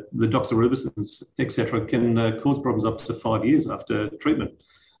the doxorubicins, etc., can cause problems up to 5 years after treatment.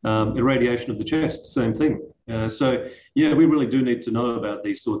 Irradiation of the chest, same thing. So, yeah, we really do need to know about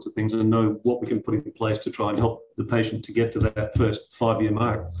these sorts of things and know what we can put in place to try and help the patient to get to that first 5-year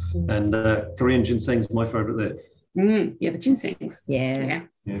mark. And Korean ginseng is my favourite there. Yeah, the ginsengs. Yeah.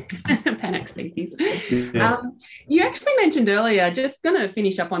 Panax species. You actually mentioned earlier, just going to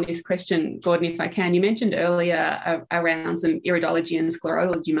finish up on this question, Gordon, if I can. You mentioned earlier around some iridology and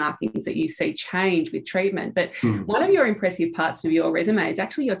sclerology markings that you see change with treatment. But one of your impressive parts of your resume is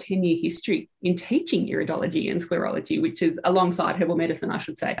actually your 10-year history in teaching iridology and sclerology, which is alongside herbal medicine, I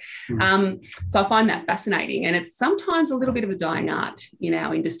should say. So I find that fascinating. And it's sometimes a little bit of a dying art in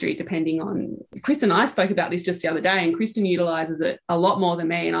our industry, depending on... Kristen and I spoke about this just the other day, and Kristen utilises it a lot more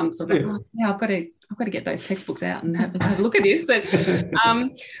than me, and I'm sort of I've got to get those textbooks out and have a look at this.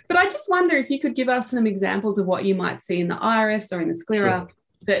 But I just wonder if you could give us some examples of what you might see in the iris or in the sclera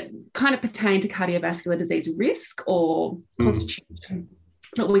that kind of pertain to cardiovascular disease risk or constitution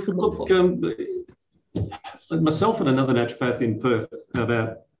that we could look for. Myself and another naturopath in Perth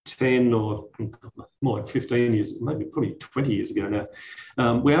about 10 or more like 15 years, maybe probably 20 years ago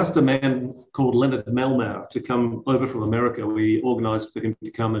now, we asked a man called Leonard Melmauer to come over from America. We organised for him to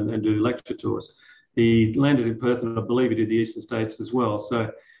come and do lecture tours. He landed in Perth, and I believe he did the Eastern States as well.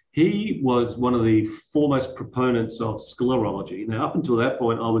 So he was one of the foremost proponents of sclerology. Now, up until that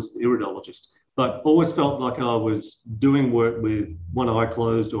point, I was an iridologist, but always felt like I was doing work with one eye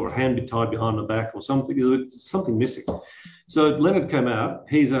closed or a hand tied behind the back or something. There was something missing. So Leonard came out.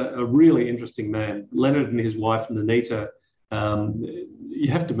 He's a really interesting man. Leonard and his wife, Nanita,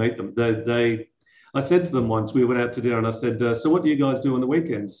 you have to meet them. I said to them once, we went out to dinner, and I said, so what do you guys do on the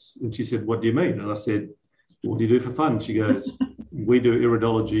weekends? And she said, what do you mean? And I said, what do you do for fun? She goes, we do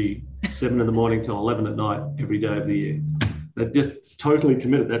iridology 7 a.m. till 11 at night every day of the year. They're just totally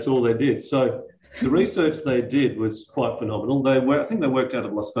committed. That's all they did. So the research they did was quite phenomenal. I think they worked out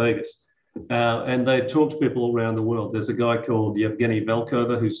of Las Vegas. And they talked to people around the world. There's a guy called Yevgeny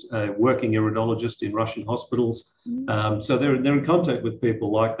Velkova, who's a working iridologist in Russian hospitals. So they're in contact with people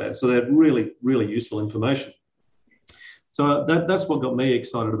like that. So they had really, really useful information. So that's what got me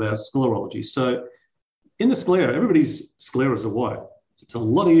excited about sclerology. So in the sclera, everybody's scleras are white. It's a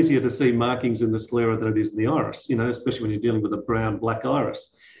lot easier to see markings in the sclera than it is in the iris, especially when you're dealing with a brown-black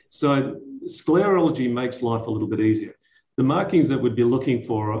iris. So sclerology makes life a little bit easier. The markings that we'd be looking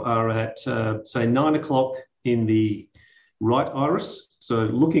for are at, say, 9 o'clock in the right iris. So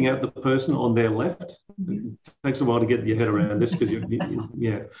looking at the person on their left. It takes a while to get your head around this because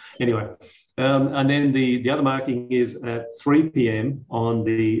Anyway. And then the other marking is at 3 p.m. on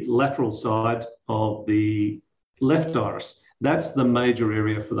the lateral side of the left iris. That's the major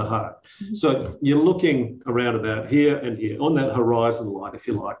area for the heart. So you're looking around about here and here on that horizon line, if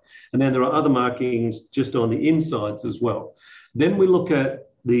you like. And then there are other markings just on the insides as well. Then we look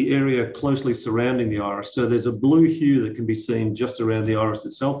at the area closely surrounding the iris. So there's a blue hue that can be seen just around the iris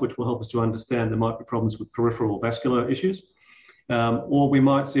itself, which will help us to understand there might be problems with peripheral vascular issues. Or we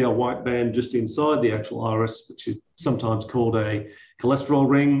might see a white band just inside the actual iris, which is sometimes called a cholesterol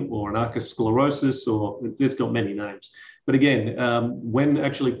ring or an arcus sclerosus, or it's got many names. But again, when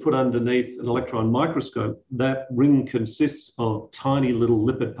actually put underneath an electron microscope, that ring consists of tiny little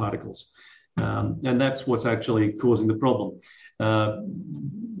lipid particles. And that's what's actually causing the problem.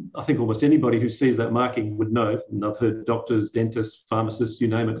 I think almost anybody who sees that marking would know, and I've heard doctors, dentists, pharmacists, you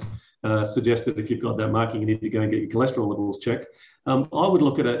name it, suggest that if you've got that marking, you need to go and get your cholesterol levels checked. I would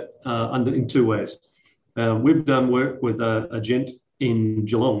look at it in two ways. We've done work with a gent in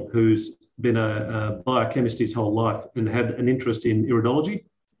Geelong who's been a biochemist his whole life and had an interest in iridology.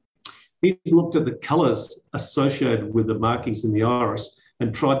 He's looked at the colours associated with the markings in the iris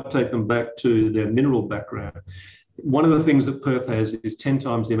and tried to take them back to their mineral background. One of the things that Perth has is 10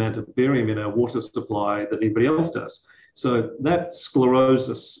 times the amount of barium in our water supply that anybody else does. So that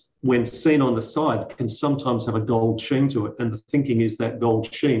sclerosis, when seen on the side, can sometimes have a gold sheen to it. And the thinking is that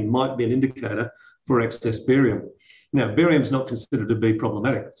gold sheen might be an indicator for excess barium. Now, barium is not considered to be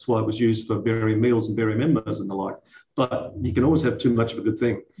problematic. That's why it was used for barium meals and barium enmas and the like. But you can always have too much of a good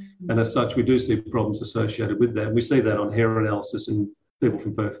thing. And as such, we do see problems associated with that. We see that on hair analysis in people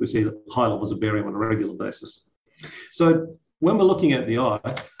from Perth. We see high levels of barium on a regular basis. So when we're looking at the eye,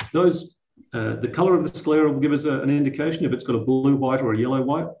 the colour of the sclera will give us an indication if it's got a blue-white or a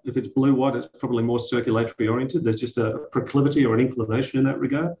yellow-white. If it's blue-white, it's probably more circulatory oriented. There's just a proclivity or an inclination in that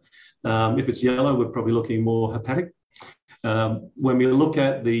regard. If it's yellow, we're probably looking more hepatic. When we look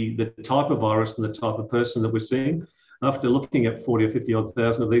at the type of iris and the type of person that we're seeing, after looking at 40 or 50 odd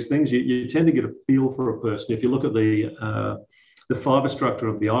thousand of these things, you tend to get a feel for a person. If you look at the fibre structure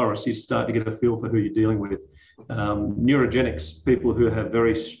of the iris, you start to get a feel for who you're dealing with. Neurogenics, people who have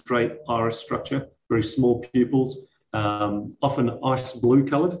very straight iris structure, very small pupils, often ice blue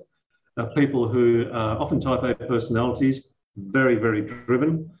coloured, people who are often type A personalities, very, very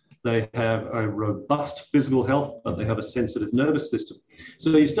driven. They have a robust physical health, but they have a sensitive nervous system. So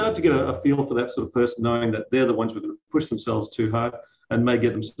you start to get a feel for that sort of person, knowing that they're the ones who are going to push themselves too hard and may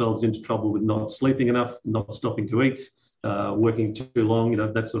get themselves into trouble with not sleeping enough, not stopping to eat, working too long,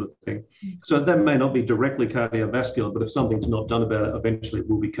 that sort of thing. So that may not be directly cardiovascular, but if something's not done about it, eventually it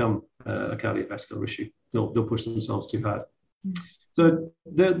will become a cardiovascular issue. They'll push themselves too hard. So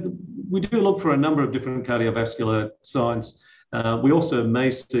we do look for a number of different cardiovascular signs. We also may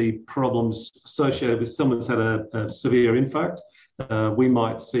see problems associated with someone's had a severe infarct. We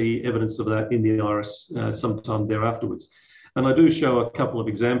might see evidence of that in the iris sometime thereafterwards. And I do show a couple of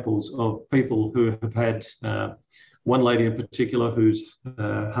examples of people who have had, one lady in particular whose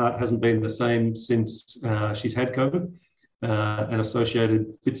heart hasn't been the same since she's had COVID and associated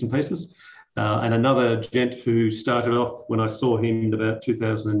bits and pieces. And another gent who started off when I saw him in about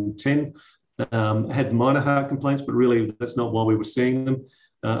 2010, had minor heart complaints, but really that's not why we were seeing them.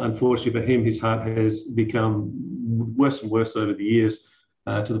 Unfortunately for him, his heart has become worse and worse over the years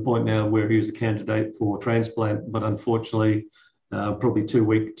to the point now where he is a candidate for transplant, but unfortunately probably too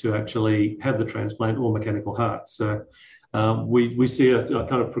weak to actually have the transplant or mechanical heart. So we see a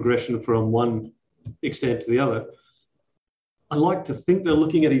kind of progression from one extent to the other. I like to think they're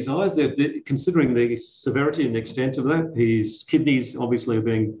looking at his eyes. They're considering the severity and the extent of that. His kidneys obviously are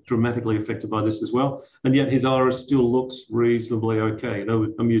being dramatically affected by this as well. And yet his iris still looks reasonably okay.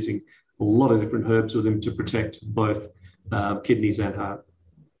 I'm using a lot of different herbs with him to protect both kidneys and heart.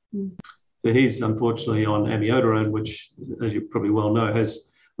 So he's unfortunately on amiodarone, which, as you probably well know, has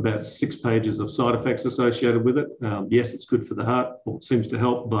about 6 pages of side effects associated with it. Yes, it's good for the heart, or it seems to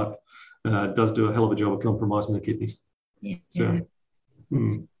help, but it does do a hell of a job of compromising the kidneys. Yeah. So,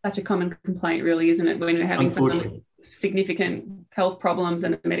 such a common complaint, really, isn't it? When you're having some significant health problems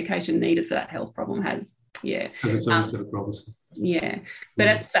and the medication needed for that health problem has its own set of problems. Yeah, but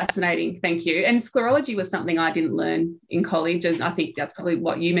that's fascinating. Thank you. And sclerology was something I didn't learn in college, and I think that's probably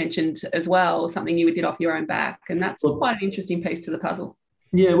what you mentioned as well, something you did off your own back, and that's quite an interesting piece to the puzzle.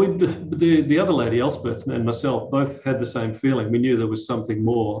 Yeah, the other lady, Elspeth, and myself both had the same feeling. We knew there was something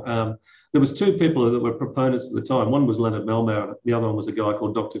more. There was 2 people that were proponents at the time. One was Leonard Melmauer. The other one was a guy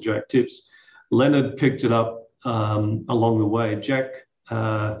called Dr. Jack Tips. Leonard picked it up along the way. Jack,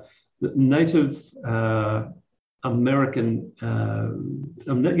 Native American,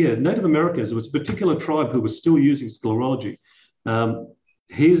 Native Americans, there was a particular tribe who was still using sclerology.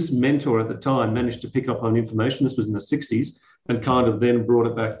 His mentor at the time managed to pick up on information. This was in the 60s. And kind of then brought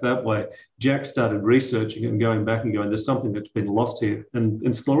it back that way. Jack started researching it and going back and going, there's something that's been lost here. And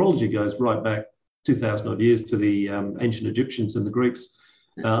sclerology goes right back 2,000 odd years to the ancient Egyptians and the Greeks.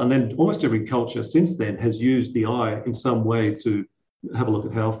 And then almost every culture since then has used the eye in some way to have a look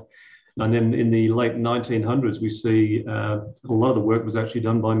at health. And then in the late 1900s, we see a lot of the work was actually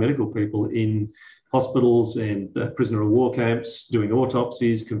done by medical people in hospitals and prisoner of war camps, doing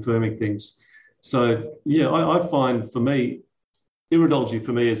autopsies, confirming things. So, I find for me, iridology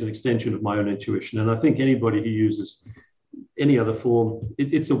for me is an extension of my own intuition. And I think anybody who uses any other form,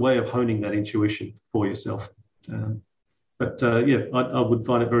 it's a way of honing that intuition for yourself. But I would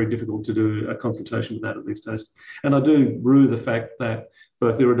find it very difficult to do a consultation without it these days. And I do rue the fact that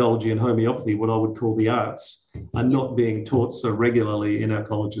both iridology and homeopathy, what I would call the arts, are not being taught so regularly in our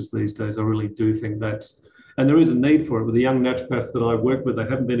colleges these days. I really do think that's, and there is a need for it. With the young naturopaths that I work with, they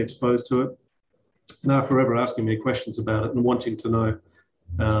haven't been exposed to it. And are forever asking me questions about it and wanting to know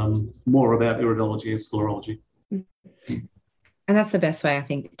more about iridology and sclerology. And that's the best way, I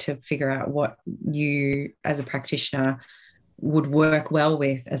think, to figure out what you as a practitioner would work well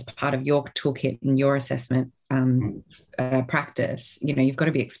with as part of your toolkit and your assessment practice. You know, you've got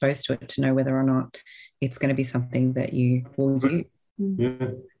to be exposed to it to know whether or not it's going to be something that you will use.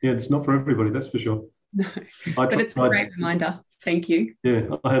 Yeah, it's not for everybody, that's for sure. No, but it's a great reminder. Thank you.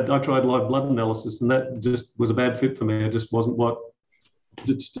 Yeah, I tried live blood analysis, and that just was a bad fit for me. It just wasn't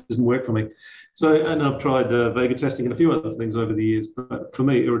it just doesn't work for me. So, and I've tried Vega testing and a few other things over the years. But for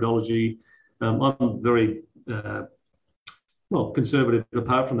me, iridology, I'm very conservative.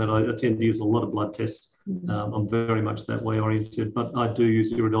 Apart from that, I tend to use a lot of blood tests. I'm very much that way oriented, but I do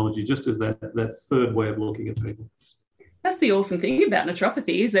use iridology just as that third way of looking at people. That's the awesome thing about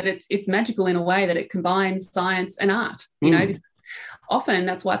naturopathy, is that it's magical in a way that it combines science and art. You know, often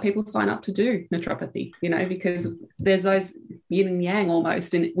that's why people sign up to do naturopathy, you know, because there's those yin and yang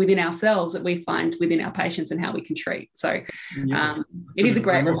almost within ourselves that we find within our patients and how we can treat. So it is a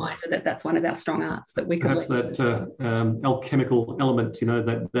great reminder that that's one of our strong arts that we can perhaps that alchemical element, you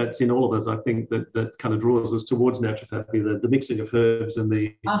know, that's in all of us. I think that kind of draws us towards naturopathy, the mixing of herbs and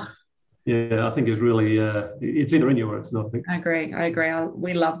the I think it's really it's either in you or it's not. I agree.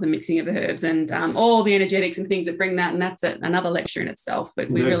 We love the mixing of herbs and all the energetics and things that bring that, and that's another lecture in itself.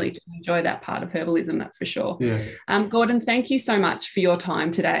 But we really do enjoy that part of herbalism, that's for sure. Yeah. Gordon, thank you so much for your time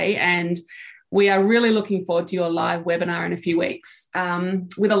today, and we are really looking forward to your live webinar in a few weeks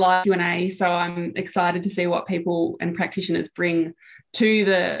with a live Q&A. So I'm excited to see what people and practitioners bring to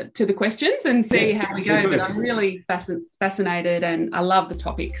the questions and see how we go. But I'm really fascinated, and I love the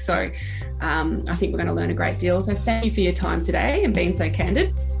topic. So I think we're going to learn a great deal. So thank you for your time today and being so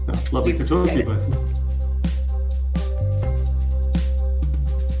candid. It's lovely to talk to you both.